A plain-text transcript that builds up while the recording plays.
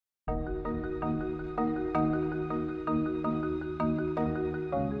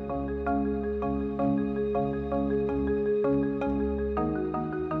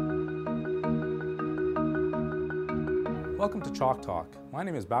Welcome to Chalk Talk. My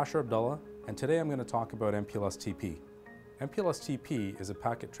name is Bashar Abdullah, and today I'm going to talk about MPLS-TP. MPLS-TP is a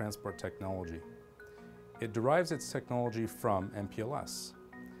packet transport technology. It derives its technology from MPLS.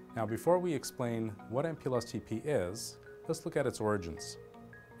 Now, before we explain what MPLS-TP is, let's look at its origins.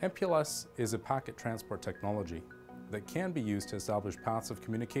 MPLS is a packet transport technology that can be used to establish paths of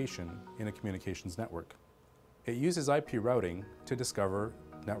communication in a communications network. It uses IP routing to discover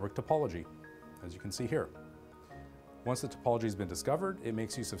network topology, as you can see here. Once the topology has been discovered, it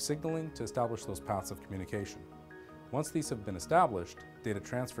makes use of signaling to establish those paths of communication. Once these have been established, data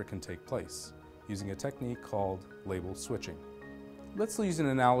transfer can take place using a technique called label switching. Let's use an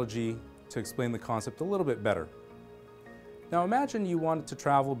analogy to explain the concept a little bit better. Now imagine you wanted to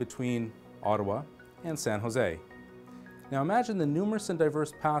travel between Ottawa and San Jose. Now imagine the numerous and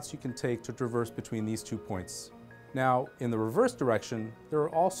diverse paths you can take to traverse between these 2 points. Now, in the reverse direction, there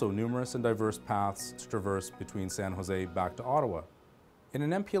are also numerous and diverse paths to traverse between San Jose back to Ottawa. In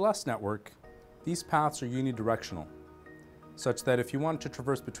an MPLS network, these paths are unidirectional, such that if you wanted to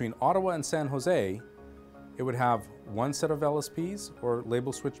traverse between Ottawa and San Jose, it would have one set of LSPs, or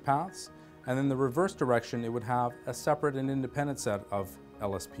label switch paths, and in the reverse direction, it would have a separate and independent set of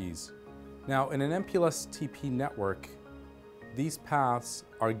LSPs. Now, in an MPLS-TP network, these paths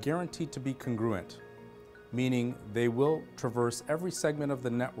are guaranteed to be congruent, meaning they will traverse every segment of the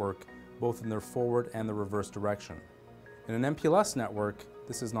network, both in their forward and the reverse direction. In an MPLS network,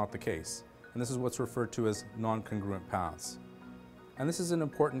 this is not the case, and this is what's referred to as non-congruent paths. And this is an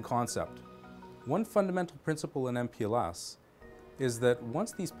important concept. One fundamental principle in MPLS is that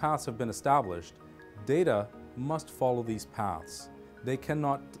once these paths have been established, data must follow these paths. They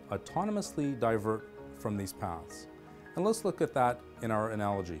cannot autonomously divert from these paths. And let's look at that in our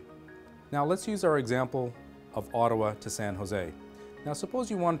analogy. Now let's use our example of Ottawa to San Jose. Now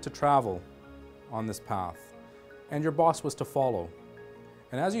suppose you wanted to travel on this path and your boss was to follow.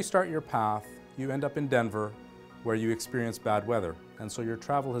 And as you start your path, you end up in Denver where you experience bad weather, and so your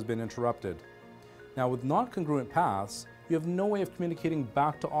travel has been interrupted. Now with non-congruent paths, you have no way of communicating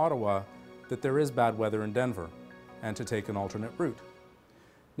back to Ottawa that there is bad weather in Denver and to take an alternate route.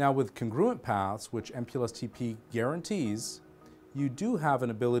 Now with congruent paths, which MPLS-TP guarantees, you do have an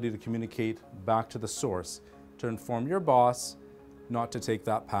ability to communicate back to the source to inform your boss not to take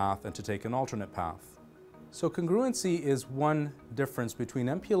that path and to take an alternate path. So congruency is one difference between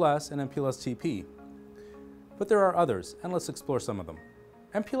MPLS and MPLS-TP. But there are others, and let's explore some of them.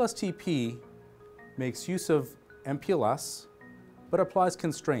 MPLS-TP makes use of MPLS, but applies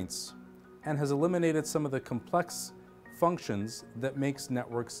constraints and has eliminated some of the complex functions that makes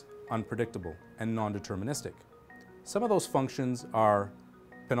networks unpredictable and non-deterministic. Some of those functions are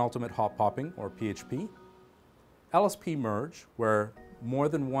penultimate hop popping, or PHP, LSP merge, where more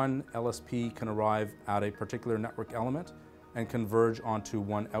than one LSP can arrive at a particular network element and converge onto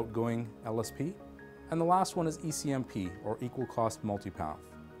one outgoing LSP, and the last one is ECMP, or equal cost multipath.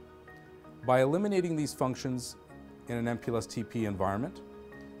 By eliminating these functions in an MPLS-TP environment,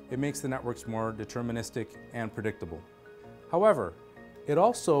 it makes the networks more deterministic and predictable. However, it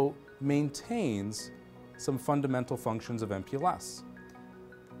also maintains some fundamental functions of MPLS.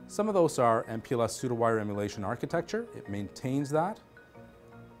 Some of those are MPLS pseudo-wire emulation architecture. It maintains that.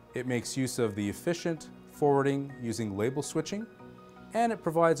 It makes use of the efficient forwarding using label switching, and it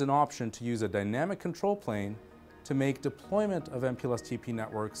provides an option to use a dynamic control plane to make deployment of MPLS-TP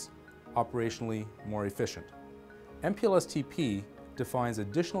networks operationally more efficient. MPLS-TP defines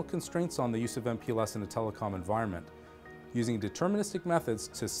additional constraints on the use of MPLS in a telecom environment, using deterministic methods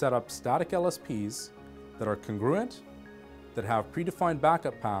to set up static LSPs that are congruent, that have predefined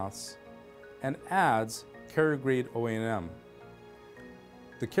backup paths, and adds carrier-grade OANM.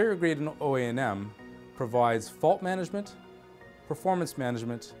 The carrier-grade OANM provides fault management, performance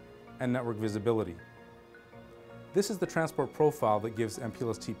management, and network visibility. This is the transport profile that gives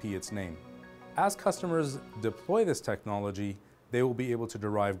MPLS-TP its name. As customers deploy this technology, they will be able to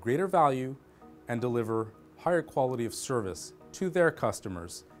derive greater value and deliver higher quality of service to their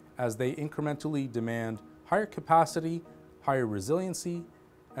customers as they incrementally demand higher capacity, higher resiliency,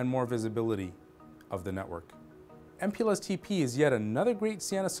 and more visibility of the network. MPLS-TP is yet another great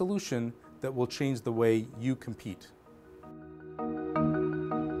Ciena solution that will change the way you compete.